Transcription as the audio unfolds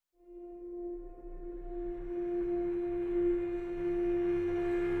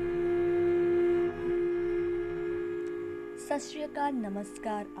ਸਤਿ ਸ਼੍ਰੀ ਅਕਾਲ,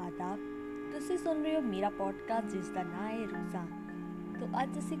 ਨਮਸਕਾਰ, ਆਦਾਬ। ਤੁਸੀਂ ਸੁਣ ਰਹੇ ਹੋ ਮੇਰਾ ਪੋਡਕਾਸਟ ਜਿਸ ਦਾ ਨਾਂ ਹੈ ਰੁਜ਼ਾ। ਤੋ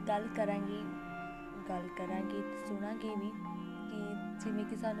ਅੱਜ ਅਸੀਂ ਗੱਲ ਕਰਾਂਗੇ ਤੇ ਸੁਣਾਂਗੇ ਵੀ ਕਿ ਜਿਵੇਂ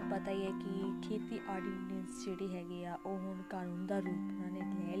ਕਿ ਸਾਨੂੰ ਪਤਾ ਹੀ ਹੈ ਕਿ ਖੇਤੀ ਆਰਡੀਨੈਂਸ ਜਿਹੜੇ ਹੈਗੇ ਆ ਉਹ ਹੁਣ ਕਾਨੂੰਨ ਦਾ ਰੂਪ ਉਹਨਾਂ ਨੇ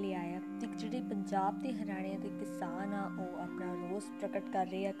ਲੈ ਲਿਆ ਆ। ਤੇ ਜਿਹੜੇ ਪੰਜਾਬ ਤੇ ਹਰਿਆਣੇ ਦੇ ਕਿਸਾਨ ਆ ਉਹ ਆਪਣਾ ਰੋਸ ਪ੍ਰਗਟ ਕਰ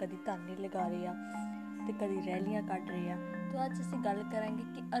ਰਹੇ ਆ, ਕਦੀ ਧਰਨੇ ਲਗਾ ਰਹੇ ਆ ਤੇ ਕਦੀ ਰੈਲੀਆਂ ਕੱਢ ਰਹੇ ਆ। ਤੋ ਅੱਜ ਅਸੀਂ ਗੱਲ ਕਰਾਂਗੇ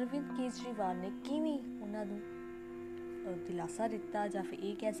ਕਿ ਅਰਵਿੰਦ ਕੇਜਰੀਵਾਲ ਨੇ ਕਿਵੇਂ ਉਹਨਾਂ ਨੂੰ ਦਿਲਾਸਾ ਦਿੱਤਾ, ਜਾਂ ਫਿਰ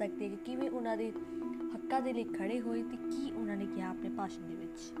ਇਹ ਕਹਿ ਸਕਦੇ ਕਿ ਕਿਵੇਂ ਉਹਨਾਂ ਦੇ ਹੱਕਾਂ ਦੇ ਲਈ ਖੜੇ ਹੋਏ ਤੇ ਕੀ ਉਹਨਾਂ ਨੇ ਕਿਹਾ ਆਪਣੇ ਭਾਸ਼ਣ ਦੇ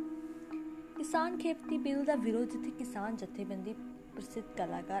ਵਿੱਚ। ਕਿਸਾਨ ਖੇਤੀ ਬਿੱਲ ਦਾ ਵਿਰੋਧ ਜਿੱਥੇ ਕਿਸਾਨ ਜਥੇਬੰਦੀ, ਪ੍ਰਸਿੱਧ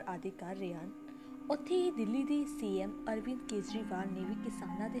ਕਲਾਕਾਰ ਆਦਿ ਕਰ ਰਹੇ ਹਨ, ਉੱਥੇ ਹੀ ਦਿੱਲੀ ਦੇ CM ਅਰਵਿੰਦ ਕੇਜਰੀਵਾਲ ਨੇ ਵੀ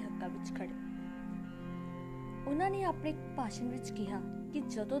ਕਿਸਾਨਾਂ ਦੇ ਹੱਕਾਂ ਵਿੱਚ ਖੜੇ। ਉਹਨਾਂ ਨੇ ਆਪਣੇ ਭਾਸ਼ਣ ਵਿੱਚ ਕਿਹਾ ਕਿ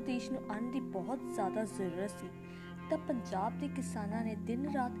ਜਦੋਂ ਦੇਸ਼ ਨੂੰ ਅੰਨ ਦੀ ਬਹੁਤ ਜ਼ਿਆਦਾ ਜ਼ਰੂਰਤ ਸੀ ਤਾਂ ਪੰਜਾਬ ਦੇ ਕਿਸਾਨਾਂ ਨੇ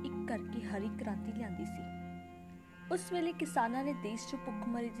ਦਿਨ ਰਾਤ ਇੱਕ ਕਰਕੇ ਹਰੀ ਕ੍ਰਾਂਤੀ ਲਿਆਂਦੀ ਸੀ। ਉਸ ਵੇਲੇ ਕਿਸਾਨਾਂ ਨੇ ਦੇਸ਼ 'ਚ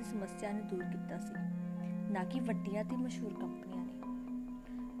ਭੁੱਖਮਰੀ ਦੀ ਸਮੱਸਿਆ ਨੂੰ ਦੂਰ ਕੀਤਾ ਸੀ, ਨਾ ਕਿ ਵੱਡੀਆਂ ਤੇ ਮਸ਼ਹੂਰ ਕੰਪਨੀਆਂ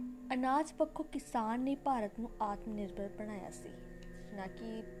ਨੇ। ਅਨਾਜ ਪੱਖੋਂ ਕਿਸਾਨ ਨੇ ਭਾਰਤ ਨੂੰ ਆਤਮ ਨਿਰਭਰ ਬਣਾਇਆ ਸੀ, ਨਾ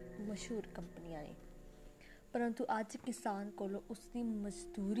ਕਿ ਮਸ਼ਹੂਰ ਕੰਪਨੀਆਂ ਨੇ। ਪਰੰਤੂ ਅੱਜ ਕਿਸਾਨ ਕੋਲੋਂ ਉਸਦੀ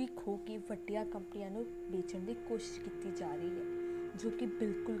ਮਜ਼ਦੂਰੀ ਖੋਹ ਕੇ ਵੱਡੀਆਂ ਕੰਪਨੀਆਂ ਨੂੰ ਵੇਚਣ ਦੀ ਕੋਸ਼ਿਸ਼ ਕੀਤੀ ਜਾ ਰਹੀ ਹੈ, ਜੋ ਕਿ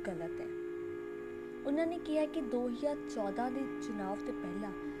ਬਿਲਕੁਲ ਗਲਤ ਹੈ। ਉਹਨਾਂ ਨੇ ਕਿਹਾ ਕਿ 2014 ਦੇ ਚੁਣਾਵ ਤੋਂ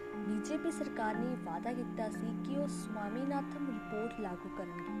ਪਹਿਲਾਂ BJP ਸਰਕਾਰ ਨੇ ਵਾਅਦਾ ਕੀਤਾ ਸੀ ਕਿ ਉਹ ਸਵਾਮੀਨਾਥਨ ਰਿਪੋਰਟ ਲਾਗੂ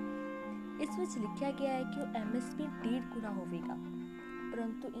ਕਰਨਗੇ। ਇਸ ਵਿੱਚ ਲਿਖਿਆ ਗਿਆ ਹੈ ਕਿ ਉਹ MSP 1.5 ਗੁਣਾ ਹੋਵੇਗਾ,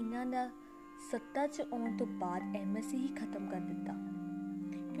 ਪਰੰਤੂ ਇਹਨਾਂ ਦਾ ਸੱਤਾ 'ਚ ਆਉਣ ਤੋਂ ਬਾਅਦ MSP ਹੀ ਖਤਮ ਕਰ ਦਿੱਤਾ,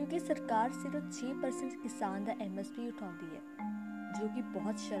 ਕਿਉਂਕਿ ਸਰਕਾਰ ਸਿਰਫ 6% ਕਿਸਾਨ ਦਾ MSP ਉਠਾਉਂਦੀ ਹੈ, ਜੋ ਕਿ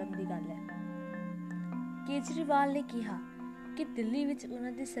ਬਹੁਤ ਸ਼ਰਮ ਦੀ ਗੱਲ ਹੈ। ਕੇਜਰੀਵਾਲ ਨੇ ਕਿਹਾ ਕਿ ਦਿੱਲੀ ਵਿੱਚ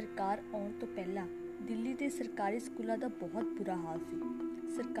ਉਹਨਾਂ ਦੀ ਸਰਕਾਰ ਆਉਣ ਤੋਂ ਪਹਿਲਾਂ ਦਿੱਲੀ ਦੇ ਸਰਕਾਰੀ ਸਕੂਲਾਂ ਦਾ ਬਹੁਤ ਬੁਰਾ ਹਾਲ ਸੀ।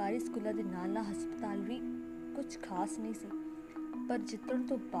 ਸਰਕਾਰੀ ਸਕੂਲਾਂ ਦੇ ਨਾਲ ਹਸਪਤਾਲ ਵੀ ਕੁਝ ਖਾਸ ਨਹੀਂ ਸੀ, ਪਰ ਜਿੱਤਣ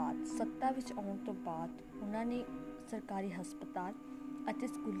ਤੋਂ ਬਾਅਦ, ਸੱਤਾ ਵਿੱਚ ਆਉਣ ਤੋਂ ਬਾਅਦ ਉਹਨਾਂ ਨੇ ਸਰਕਾਰੀ ਹਸਪਤਾਲ ਅਤੇ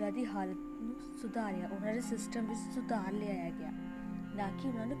ਸਕੂਲਾਂ ਦੀ ਹਾਲਤ ਨੂੰ ਸੁਧਾਰਿਆ। ਉਹਨਾਂ ਦੇ ਸਿਸਟਮ ਵਿੱਚ ਸੁਧਾਰ ਲਿਆਇਆ ਗਿਆ, ਨਾ ਕਿ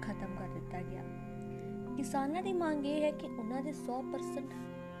ਉਹਨਾਂ ਨੂੰ ਖਤਮ ਕਰ ਦਿੱਤਾ ਗਿਆ। ਕਿਸਾਨਾਂ ਦੀ ਮੰਗ ਇਹ ਹੈ ਕਿ ਉਹਨਾਂ ਦੇ 100%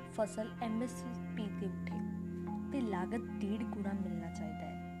 ਫਸਲ MSP ਤੇ ਉੱਠੇ ਤੇ ਲਾਗਤ 1.5 ਗੁਣਾ ਮਿਲਣਾ ਚਾਹੀਦਾ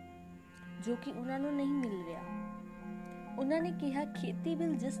ਹੈ, ਜੋ ਕਿ ਉਹਨਾਂ ਨੂੰ ਨਹੀਂ ਮਿਲ ਰਿਹਾ। ਉਹਨਾਂ ਨੇ ਕਿਹਾ ਖੇਤੀ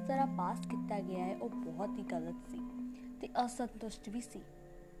ਬਿੱਲ ਜਿਸ ਤਰ੍ਹਾਂ ਪਾਸ ਕੀਤਾ ਗਿਆ ਹੈ ਉਹ ਬਹੁਤ ਹੀ ਗਲਤ ਸੀ ਤੇ ਅਸੰਤੁਸ਼ਟ ਵੀ ਸੀ।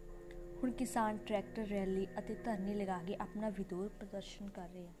 ਹੁਣ ਕਿਸਾਨ ਟਰੈਕਟਰ ਰੈਲੀ ਅਤੇ ਧਰਨੇ ਲਗਾ ਕੇ ਆਪਣਾ ਵਿਰੋਧ ਪ੍ਰਦਰਸ਼ਨ ਕਰ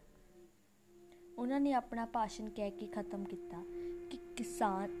ਰਹੇ ਹਨ। ਉਹਨਾਂ ਨੇ ਆਪਣਾ ਭਾਸ਼ਣ ਕਹਿ ਕੇ ਖਤਮ ਕੀਤਾ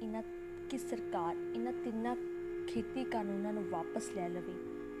ਕਿ ਸਰਕਾਰ ਇਹਨਾਂ ਤਿੰਨਾਂ ਖੇਤੀ ਕਾਨੂੰਨਾਂ ਨੂੰ ਵਾਪਸ ਲੈ ਲਵੇ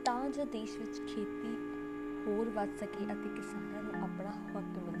ਤਾਂ ਜੋ ਦੇਸ਼ ਵਿੱਚ ਖੇਤੀ ਹੋਰ ਵੱਧ ਸਕੇ ਅਤੇ ਕਿਸਾਨਾਂ ਨੂੰ ਆਪਣਾ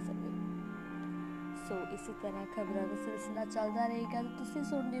ਹੱਕ ਮਿਲ ਸਕੇ। ਸੋ ਇਸੇ ਤਰ੍ਹਾਂ ਖਬਰਾਂ ਦਾ ਸਿਲਸਿਲਾ ਚੱਲਦਾ ਰਹੇਗਾ। ਤੁਸੀਂ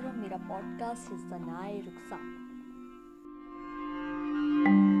ਸੁਣਦੇ ਰਹੋ ਮੇਰਾ ਪੋਡਕਾਸਟ ਜਿਸ ਦਾ ਨਾਂ ਹੈ ਰੁਖਸਾ।